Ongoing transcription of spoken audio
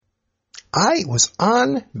I was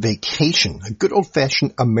on vacation, a good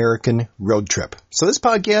old-fashioned American road trip. So this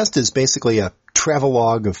podcast is basically a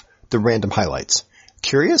travelogue of the random highlights.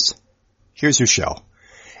 Curious? Here's your show.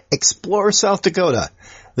 Explore South Dakota.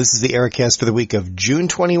 This is the Ericast for the week of June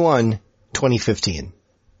 21, 2015.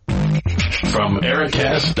 From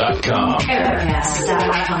Ericast.com.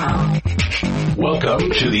 Ericast.com.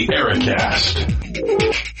 Welcome to the Ericast.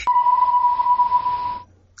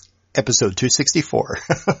 Episode 264.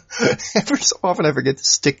 Ever so often I forget to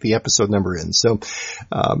stick the episode number in. So, if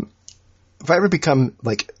I ever become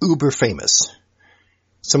like uber famous,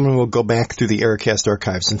 someone will go back through the Ericast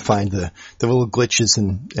archives and find the little glitches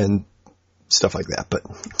and stuff like that. But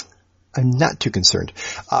I'm not too concerned.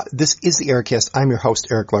 This is the Ericast. I'm your host,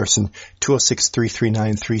 Eric Larson.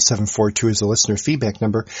 206-339-3742 is the listener feedback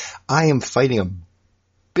number. I am fighting a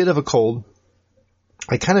bit of a cold.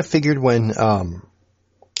 I kind of figured when,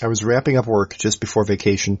 I was wrapping up work just before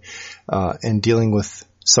vacation, and dealing with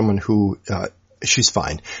someone who, she's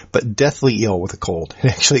fine, but deathly ill with a cold. And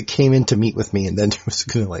actually came in to meet with me and then was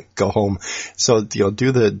going to like go home. So,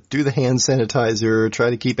 do the hand sanitizer, try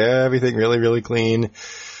to keep everything really, really clean.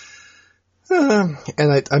 And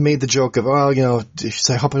I made the joke of, I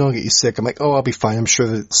hope I don't get you sick. I'm like, I'll be fine. I'm sure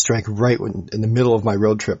that strike right in the middle of my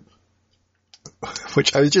road trip.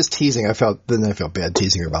 Which I was just teasing. I felt bad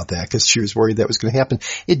teasing her about that because she was worried that was going to happen.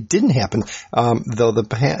 It didn't happen. Though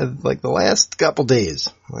the last couple days,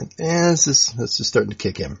 this is starting to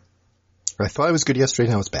kick in. I thought I was good yesterday,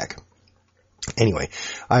 now it's back. Anyway,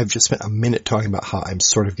 I've just spent a minute talking about how I'm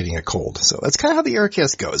sort of getting a cold. So that's kind of how the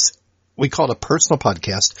Ericast goes. We call it a personal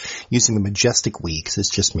podcast using the majestic we, because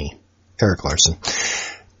it's just me, Eric Larson.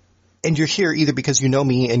 And you're here either because you know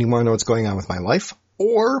me and you want to know what's going on with my life,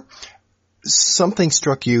 or something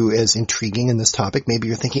struck you as intriguing in this topic. Maybe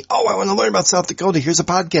you're thinking, I want to learn about South Dakota. Here's a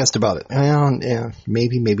podcast about it. Yeah,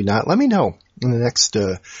 maybe not. Let me know in the next,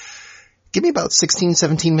 give me about 16,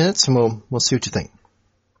 17 minutes and we'll see what you think.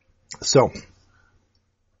 So,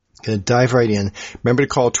 gonna dive right in. Remember to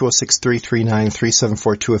call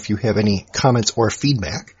 206-339-3742 if you have any comments or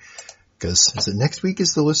feedback. Because is it next week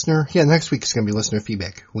is the listener? Yeah, next week is going to be listener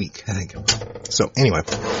feedback week, I think. So anyway,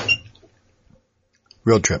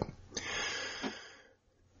 road trip.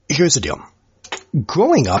 Here's the deal.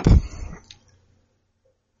 Growing up,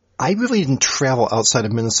 I really didn't travel outside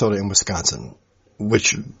of Minnesota and Wisconsin,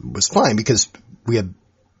 which was fine because we had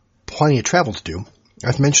plenty of travel to do.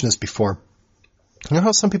 I've mentioned this before. You know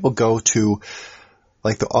how some people go to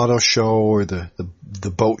like the auto show or the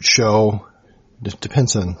boat show? It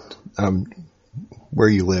depends on where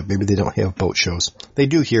you live. Maybe they don't have boat shows. They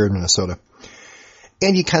do here in Minnesota.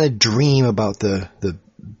 And you kind of dream about the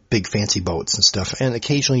big fancy boats and stuff, and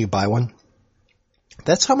occasionally you buy one.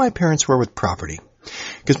 That's how my parents were with property.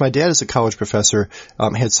 Because my dad is a college professor,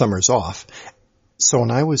 had summers off. So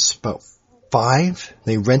when I was about 5,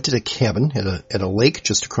 they rented a cabin at a lake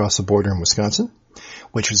just across the border in Wisconsin,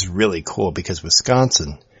 which was really cool because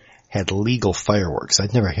Wisconsin had legal fireworks.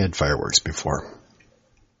 I'd never had fireworks before.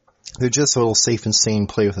 They're just a little safe and sane,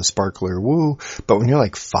 play with a sparkler, woo. But when you're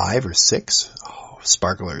like 5 or 6,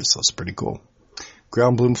 sparklers, that's pretty cool.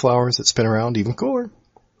 Ground bloom flowers that spin around, even cooler.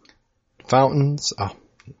 Fountains.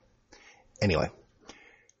 Anyway.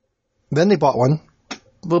 Then they bought one a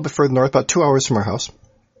little bit further north, about 2 hours from our house.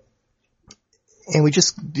 And we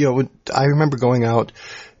just, I remember going out,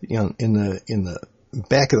 in the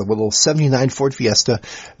back of the little 79 Ford Fiesta,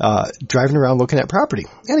 driving around looking at property.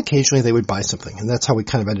 And occasionally they would buy something. And that's how we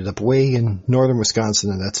kind of ended up way in northern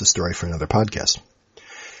Wisconsin, and that's a story for another podcast.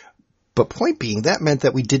 But point being, that meant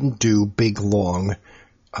that we didn't do big, long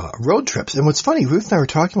road trips. And what's funny, Ruth and I were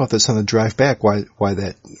talking about this on the drive back, why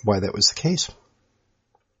that was the case.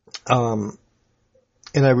 And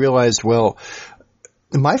I realized, well,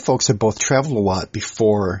 my folks had both traveled a lot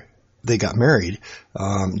before they got married.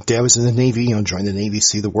 Dad was in the Navy, joined the Navy,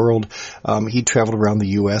 see the world. He traveled around the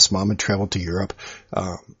U.S. Mom had traveled to Europe.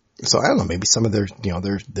 So I don't know, maybe some of their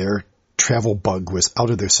travel bug was out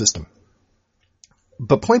of their system.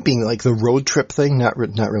 But point being, like the road trip thing, not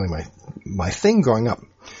really my thing growing up.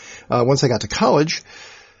 Once I got to college,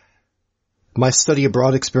 my study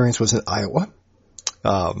abroad experience was in Iowa.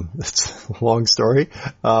 It's a long story,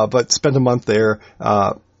 but spent a month there,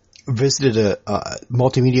 visited a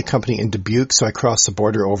multimedia company in Dubuque, so I crossed the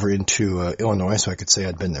border over into Illinois so I could say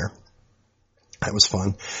I'd been there. That was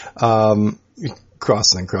fun.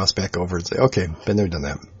 Cross and then cross back over and say, okay, been there,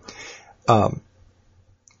 done that.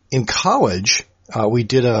 In college, we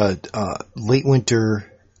did a late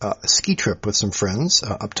winter ski trip with some friends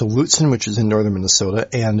up to Lutsen, which is in northern Minnesota.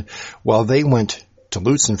 And while they went to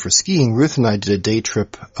Lutsen for skiing, Ruth and I did a day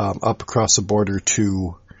trip up across the border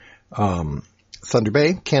to Thunder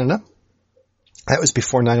Bay, Canada. That was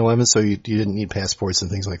before 9/11, so you didn't need passports and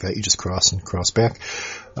things like that. You just cross and cross back.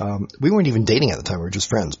 We weren't even dating at the time. We were just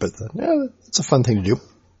friends, but yeah, it's a fun thing to do.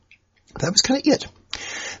 That was kind of it.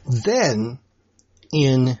 Then,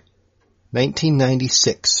 in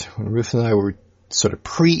 1996, when Ruth and I were sort of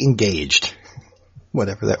pre-engaged,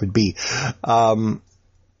 whatever that would be,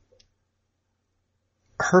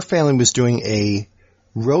 her family was doing a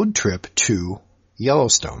road trip to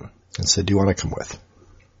Yellowstone and said, do you want to come with?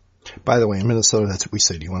 By the way, in Minnesota, that's what we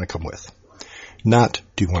say, do you want to come with? Not,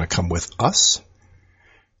 do you want to come with us?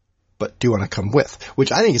 But do you want to come with?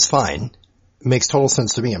 Which I think is fine. It makes total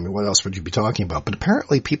sense to me. I mean, what else would you be talking about? But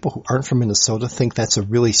apparently people who aren't from Minnesota think that's a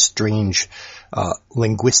really strange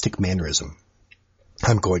linguistic mannerism.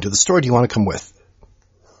 I'm going to the store. Do you want to come with?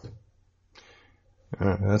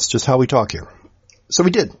 That's just how we talk here. So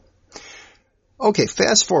we did. Okay,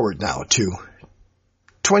 fast forward now to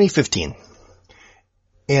 2015.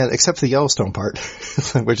 And except for the Yellowstone part,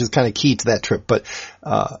 which is kind of key to that trip, but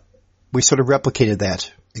we sort of replicated that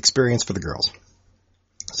experience for the girls.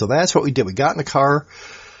 So that's what we did. We got in the car,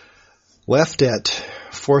 left at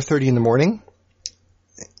 4:30 in the morning,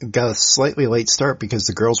 got a slightly late start because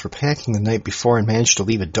the girls were packing the night before and managed to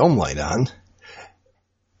leave a dome light on.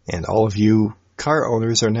 And all of you car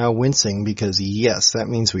owners are now wincing because, yes, that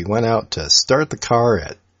means we went out to start the car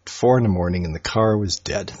at 4 in the morning and the car was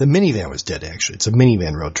dead. The minivan was dead, actually. It's a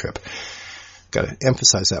minivan road trip. Got to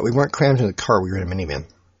emphasize that. We weren't crammed in a car. We were in a minivan.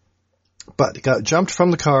 But jumped from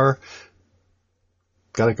the car,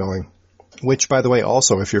 got it going. Which, by the way,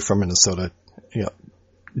 also, if you're from Minnesota, you know,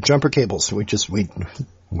 jumper cables.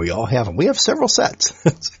 We all have them. We have several sets.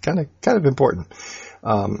 It's kind of important.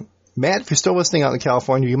 Matt, if you're still listening out in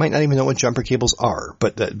California, you might not even know what jumper cables are.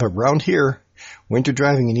 But around here, winter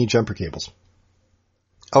driving, you need jumper cables.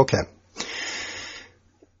 Okay.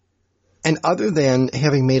 And other than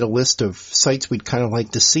having made a list of sites we'd kind of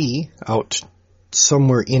like to see out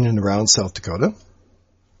somewhere in and around South Dakota,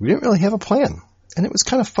 we didn't really have a plan. And it was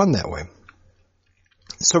kind of fun that way.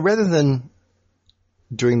 So rather than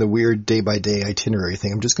doing the weird day-by-day itinerary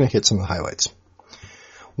thing, I'm just going to hit some of the highlights.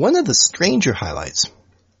 One of the stranger highlights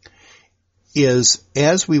is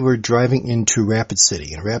as we were driving into Rapid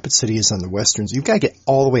City, and Rapid City is on the western, you've got to get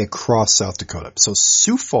all the way across South Dakota. So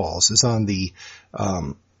Sioux Falls is on the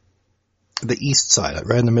east side,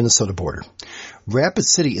 right on the Minnesota border. Rapid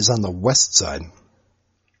City is on the west side,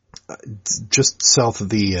 just south of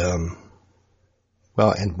the,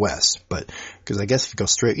 and west, but, because I guess if you go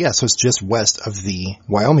straight, so it's just west of the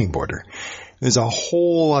Wyoming border. There's a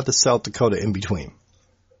whole lot of South Dakota in between.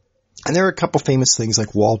 And there are a couple famous things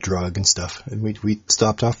like Wall Drug and stuff. And we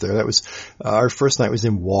stopped off there. That was, our first night was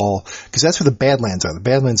in Wall, because that's where the Badlands are. The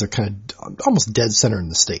Badlands are kind of almost dead center in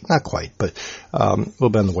the state. Not quite, but, a little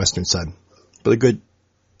bit on the western side. But a good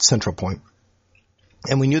central point.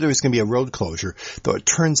 And we knew there was going to be a road closure, though it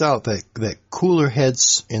turns out that cooler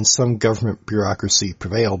heads in some government bureaucracy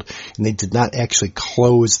prevailed, and they did not actually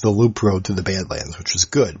close the loop road to the Badlands, which was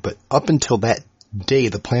good. But up until that day,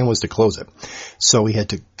 the plan was to close it. So we had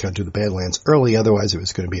to go to the Badlands early, otherwise it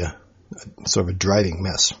was going to be a sort of a driving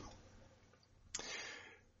mess.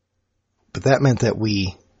 But that meant that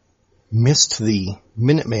we missed the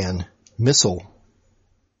Minuteman Missile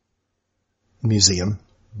Museum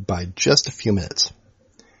by just a few minutes.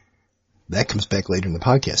 That comes back later in the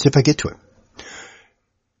podcast, if I get to it.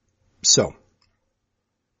 So,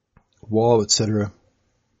 Wall, etc.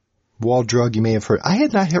 Wall Drug, you may have heard. I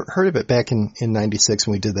had not heard of it back in 96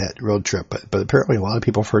 when we did that road trip, but apparently a lot of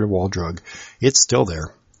people have heard of Wall Drug. It's still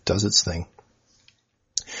there. Does its thing.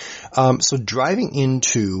 So driving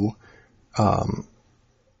into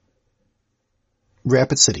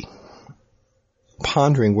Rapid City,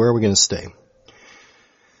 pondering where are we going to stay,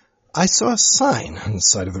 I saw a sign on the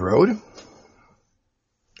side of the road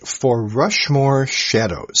for Rushmore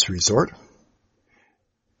Shadows Resort.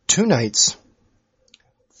 2 nights,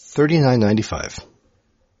 $39.95.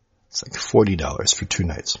 It's like $40 for 2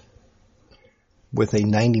 nights. With a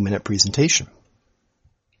 90-minute presentation.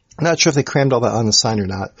 I'm not sure if they crammed all that on the sign or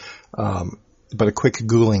not, but a quick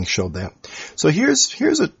Googling showed that. So here's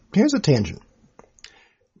a tangent.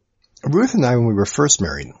 Ruth and I, when we were first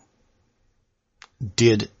married,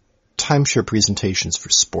 did timeshare presentations for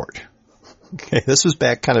sport. Okay, this was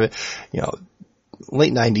back kind of,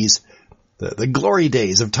 late 90s, the glory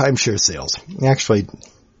days of timeshare sales. Actually,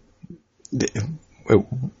 there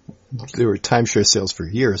were timeshare sales for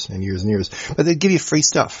years and years and years, but they'd give you free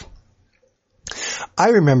stuff. I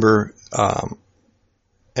remember an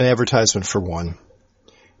advertisement for one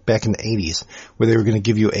back in the 80s where they were going to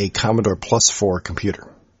give you a Commodore Plus 4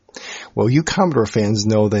 computer. Well, you Commodore fans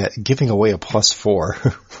know that giving away a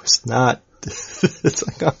 +4 was not, it's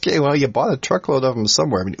like, okay, well, you bought a truckload of them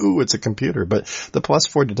somewhere. I mean, ooh, it's a computer, but the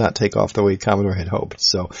 +4 did not take off the way Commodore had hoped.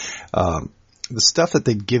 So, the stuff that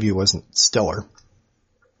they'd give you wasn't stellar.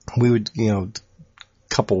 We would,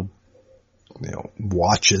 couple,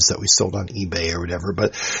 watches that we sold on eBay or whatever,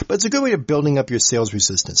 but it's a good way of building up your sales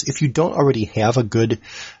resistance. If you don't already have a good,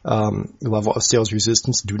 level of sales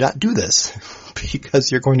resistance, do not do this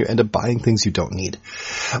because you're going to end up buying things you don't need.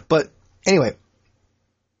 But anyway,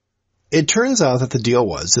 it turns out that the deal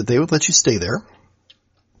was that they would let you stay there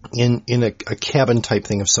in a cabin type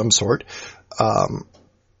thing of some sort,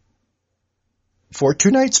 for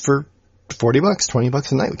 2 nights for $40,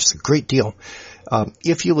 $20 a night, which is a great deal.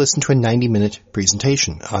 If you listen to a 90-minute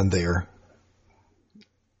presentation on their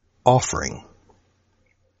offering.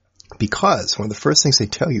 Because one of the first things they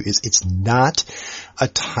tell you is it's not a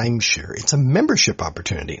timeshare. It's a membership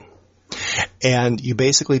opportunity. And you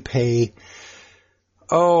basically pay,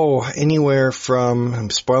 anywhere from, I'm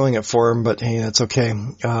spoiling it for them, but hey, that's okay.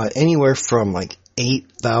 Anywhere from like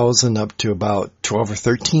 $8,000 up to about $12,000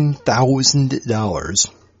 or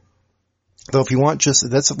 $13,000. Though if you want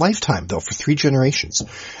that's a lifetime though for 3 generations.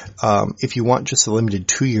 If you want just a limited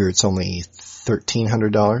 2-year, it's only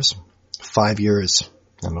 $1,300. 5 years,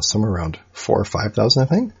 I don't know, somewhere around $4,000 or $5,000, I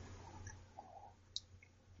think.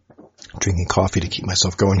 I'm drinking coffee to keep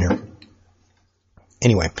myself going here.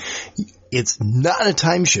 Anyway, it's not a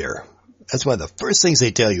timeshare. That's one of the first things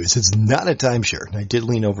they tell you is it's not a timeshare. And I did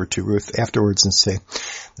lean over to Ruth afterwards and say,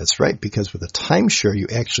 that's right, because with a timeshare, you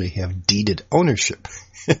actually have deeded ownership.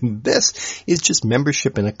 And this is just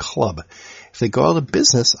membership in a club. If they go out of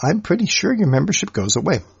business, I'm pretty sure your membership goes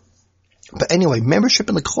away. But anyway, membership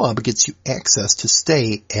in the club gets you access to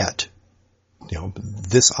stay at,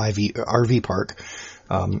 this RV park,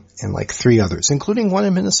 and like 3 others, including one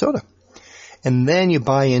in Minnesota. And then you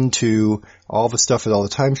buy into all the stuff that all the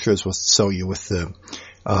timeshares will sell you with the,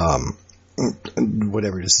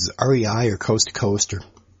 whatever it is REI or Coast to Coast or,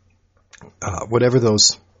 whatever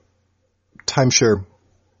those timeshare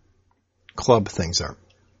club things are.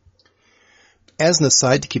 As an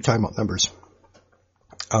aside, to keep talking about numbers,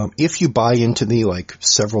 if you buy into the like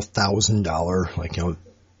several $1,000, like, $8,000,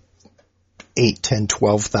 $10,000,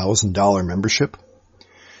 $12,000 membership,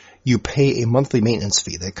 you pay a monthly maintenance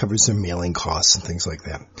fee that covers their mailing costs and things like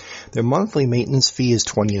that. Their monthly maintenance fee is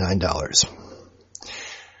 $29.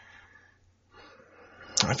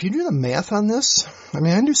 If you do the math on this, I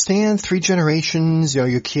understand 3 generations,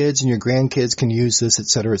 your kids and your grandkids can use this, et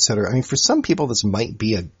cetera, et cetera. For some people, this might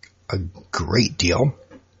be a great deal.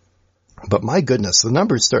 But my goodness, the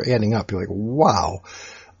numbers start adding up. You're like, wow,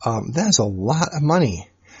 that is a lot of money.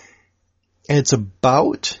 And it's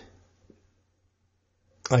about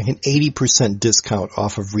like an 80% discount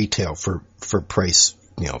off of retail for price,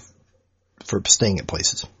 for staying at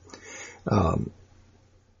places.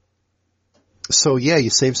 So yeah, you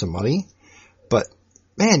save some money, but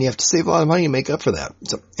man, you have to save a lot of money to make up for that.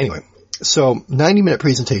 So anyway, 90-minute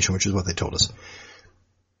presentation, which is what they told us.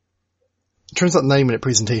 It turns out the 90-minute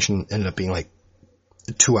presentation ended up being like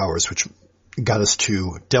 2 hours, which got us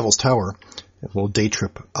to Devil's Tower, a little day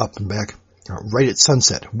trip up and back, right at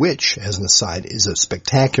sunset, which, as an aside, is a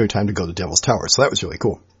spectacular time to go to Devil's Tower. So that was really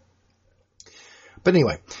cool. But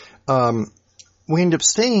anyway, we ended up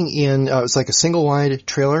staying in, it was like a single wide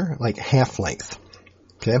trailer, like half length.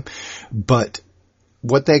 Okay. But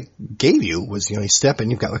what that gave you was, you step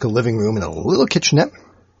in, you've got like a living room and a little kitchenette,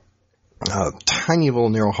 a tiny little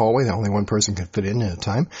narrow hallway that only one person could fit in at a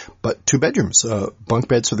time, but 2 bedrooms, bunk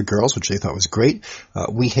beds for the girls, which they thought was great.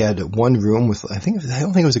 We had one room with, I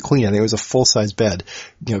don't think it was a queen, I think it was a full-size bed,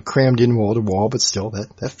 crammed in wall to wall, but still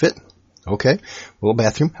that fit. Okay. Little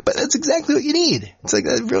bathroom, but that's exactly what you need. It's like,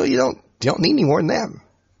 really, you don't need any more than that.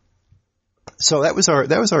 So that was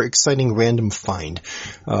our exciting random find,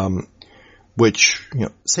 which,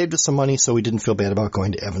 saved us some money so we didn't feel bad about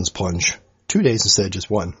going to Evans Plunge 2 days instead of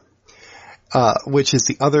just 1. Which is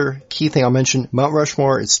the other key thing I'll mention. Mount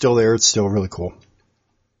Rushmore, it's still there. It's still really cool.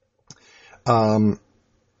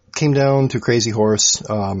 Came down to Crazy Horse,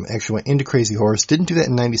 actually went into Crazy Horse. Didn't do that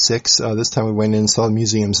in 96. This time we went in and saw the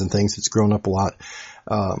museums and things. It's grown up a lot.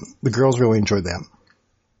 The girls really enjoyed that.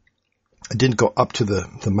 I didn't go up to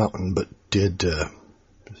the mountain, but did, the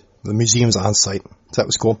museums on site. So that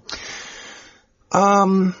was cool.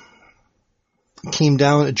 Came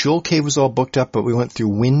down, Jewel Cave was all booked up, but we went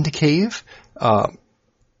through Wind Cave,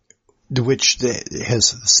 which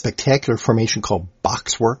has a spectacular formation called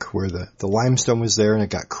boxwork, where the limestone was there and it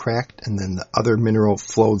got cracked, and then the other mineral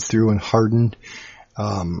flowed through and hardened,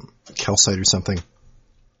 calcite or something.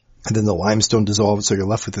 And then the limestone dissolves, so you're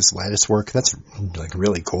left with this lattice work. That's like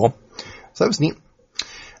really cool. So that was neat.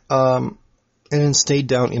 And then stayed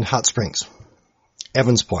down in Hot Springs,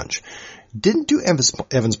 Evans Plunge. Didn't do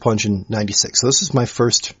Evans Plunge in 96, so this is my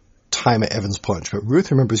first time at Evans Plunge, but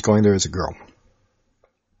Ruth remembers going there as a girl.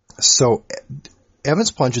 So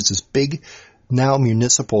Evans Plunge is this big, now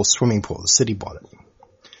municipal swimming pool. The city bought it.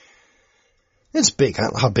 It's big. I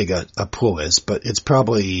don't know how big a pool is, but it's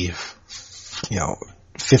probably,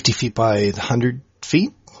 50 feet by 100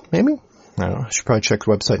 feet, maybe? I don't know. I should probably check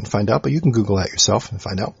the website and find out, but you can Google that yourself and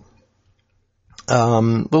find out.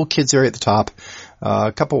 Little kids area at the top,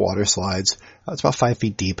 a couple water slides. It's about 5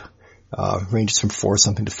 feet deep, ranges from 4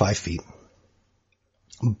 something to 5 feet.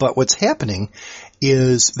 But what's happening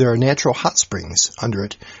is there are natural hot springs under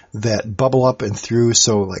it that bubble up and through,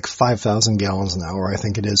 so like 5,000 gallons an hour, I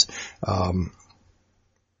think it is.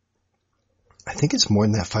 I think it's more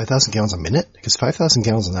than that, 5,000 gallons a minute, because 5,000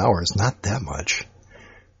 gallons an hour is not that much,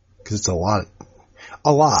 because it's a lot,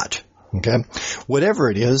 okay?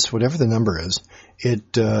 Whatever it is, whatever the number is,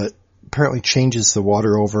 it apparently changes the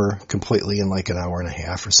water over completely in like an hour and a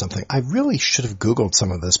half or something. I really should have Googled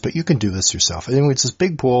some of this, but you can do this yourself. Anyway, it's this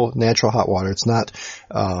big pool, natural hot water. It's not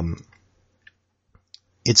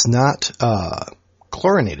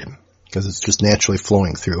chlorinated because it's just naturally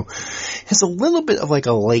flowing through. It has a little bit of like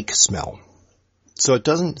a lake smell. So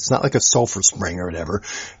it's not like a sulfur spring or whatever.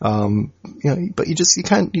 But you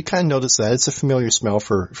kind of notice that. It's a familiar smell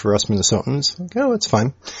for us Minnesotans. Like, oh, it's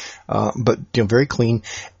fine. But very clean.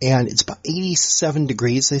 And it's about 87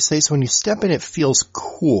 degrees, they say. So when you step in, it feels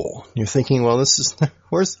cool. You're thinking, well,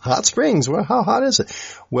 where's Hot Springs? Well, how hot is it?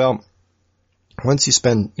 Well, once you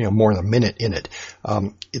spend, more than a minute in it,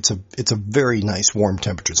 it's a very nice warm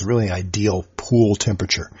temperature. It's a really ideal pool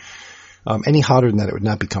temperature. Any hotter than that, it would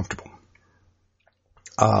not be comfortable.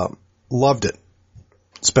 Loved it.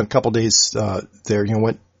 Spent a couple days there.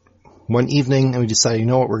 Went one evening and we decided,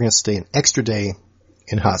 we're going to stay an extra day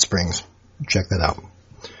in Hot Springs. Check that out.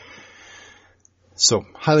 So,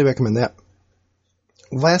 highly recommend that.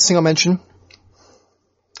 Last thing I'll mention,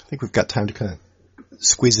 I think we've got time to kind of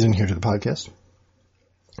squeeze it in here to the podcast.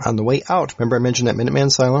 On the way out, remember I mentioned that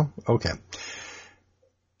Minuteman silo? Okay.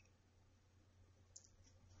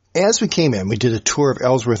 As we came in, we did a tour of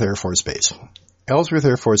Ellsworth Air Force Base. Ellsworth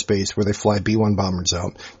Air Force Base, where they fly B-1 bombers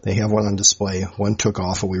out. They have one on display. One took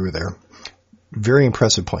off while we were there. Very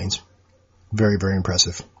impressive planes. Very, very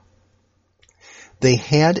impressive. They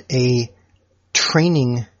had a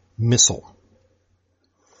training missile.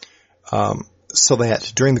 So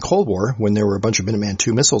that during the Cold War, when there were a bunch of Minuteman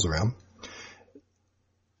II missiles around,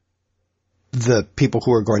 the people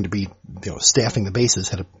who were going to be, staffing the bases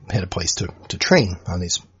had a place to train on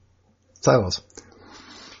these silos.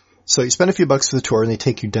 So you spend a few bucks for the tour and they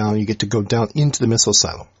take you down. You get to go down into the missile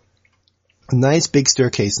silo. A nice big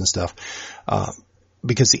staircase and stuff.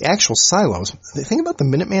 Because the actual silos, the thing about the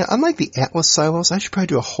Minuteman, unlike the Atlas silos, I should probably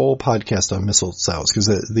do a whole podcast on missile silos because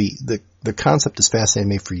the concept is fascinating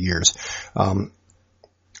me for years.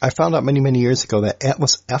 I found out many, many years ago that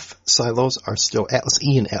Atlas F silos are still, Atlas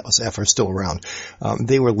E and Atlas F are still around.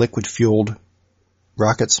 They were liquid fueled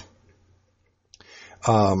rockets.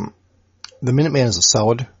 The Minuteman is a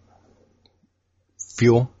solid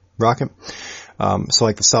fuel rocket. So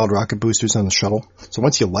like the solid rocket boosters on the shuttle. So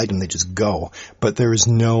once you light them, they just go. But there is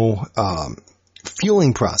no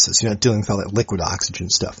fueling process. You're not dealing with all that liquid oxygen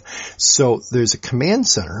stuff. So there's a command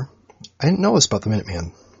center. I didn't know this about the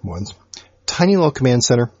Minuteman ones. Tiny little command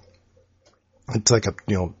center. It's like a,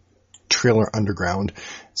 trailer underground.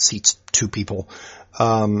 Seats 2 people.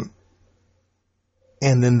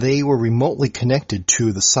 And then they were remotely connected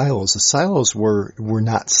to the silos. The silos were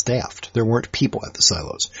not staffed. There weren't people at the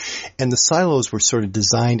silos. And the silos were sort of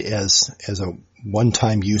designed as a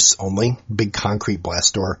one-time use only, big concrete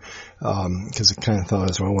blast door. Because I kind of thought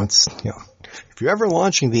as well, once, if you're ever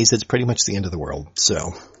launching these, it's pretty much the end of the world. So,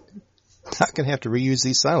 not going to have to reuse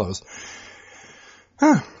these silos.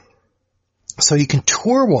 So you can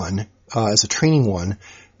tour one, as a training one.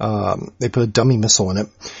 They put a dummy missile in it.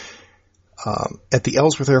 At the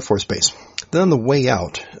Ellsworth Air Force Base. Then on the way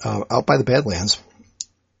out by the Badlands,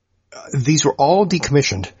 these were all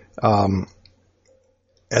decommissioned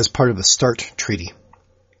as part of the START treaty.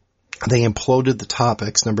 They imploded the top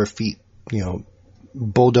X number of feet,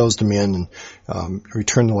 bulldozed them in and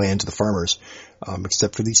returned the land to the farmers,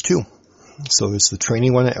 except for these 2. So there's the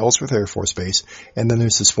training one at Ellsworth Air Force Base, and then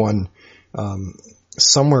there's this one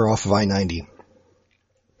somewhere off of I-90,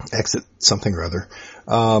 exit something or other.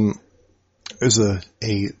 There's a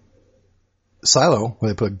silo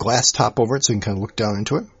where they put a glass top over it so you can kind of look down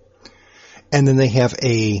into it. And then they have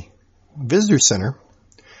a visitor center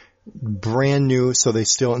brand new, so they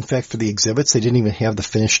still, in fact, for the exhibits, they didn't even have the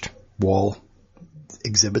finished wall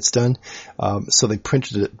exhibits done. So they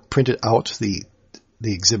printed out the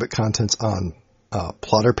exhibit contents on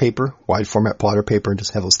plotter paper, wide format plotter paper, and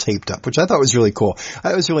just have those taped up, which I thought was really cool.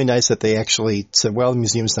 It was really nice that they actually said, well, the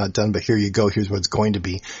museum's not done, but here you go, here's what it's going to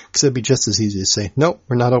be. Because it'd be just as easy to say, nope,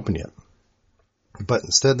 we're not open yet. But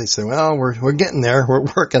instead they say, well, we're getting there, we're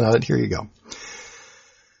working on it, here you go.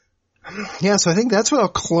 Yeah, so I think that's what I'll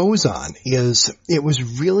close on, is it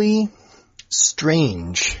was really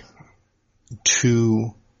strange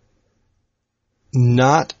to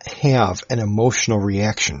not have an emotional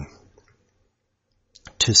reaction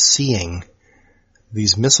to seeing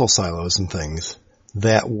these missile silos and things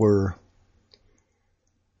that were,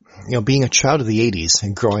 being a child of the 80s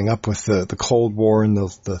and growing up with the Cold War and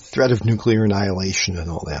the threat of nuclear annihilation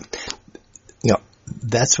and all that.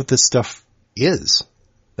 That's what this stuff is.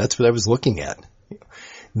 That's what I was looking at.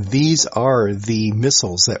 These are the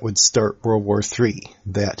missiles that would start World War III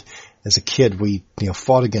that as a kid we,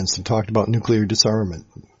 fought against and talked about nuclear disarmament,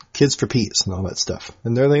 Kids for Peace and all that stuff.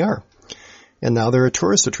 And there they are. And now they're a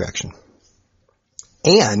tourist attraction.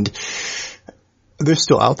 And they're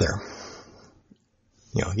still out there.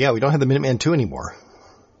 We don't have the Minuteman II anymore.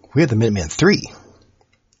 We have the Minuteman III.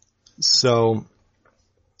 So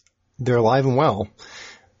they're alive and well.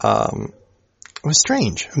 It was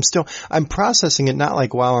strange. I'm processing it not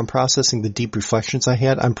like, wow, I'm processing the deep reflections I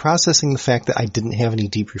had. I'm processing the fact that I didn't have any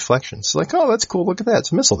deep reflections. It's like, oh, that's cool. Look at that.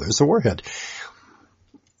 It's a missile. There's a warhead.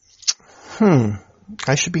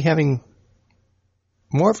 I should be having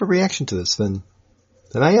more of a reaction to this than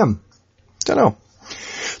I am. Don't know.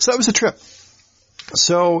 So that was a trip.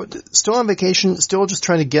 So still on vacation, still just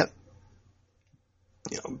trying to get,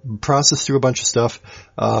 process through a bunch of stuff.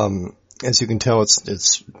 As you can tell,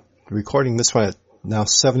 it's recording this one at now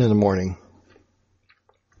 7 a.m.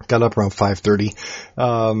 Got up around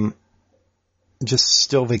 5:30. Just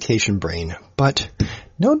still vacation brain. But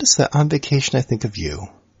notice that on vacation I think of you.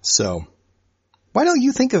 So why don't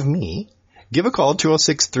you think of me? Give a call,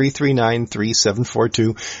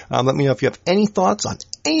 206-339-3742. Let me know if you have any thoughts on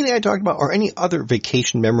anything I talked about or any other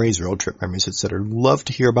vacation memories, road trip memories, etc. Love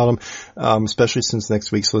to hear about them, especially since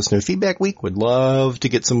next week's Listener Feedback Week. Would love to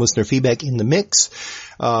get some listener feedback in the mix.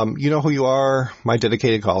 You know who you are. My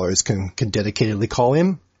dedicated callers can dedicatedly call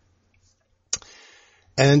in.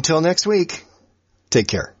 And until next week, take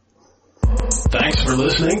care. Thanks for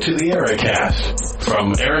listening to the Ericast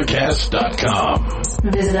from Ericast.com.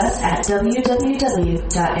 Visit us at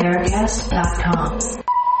www.ericast.com.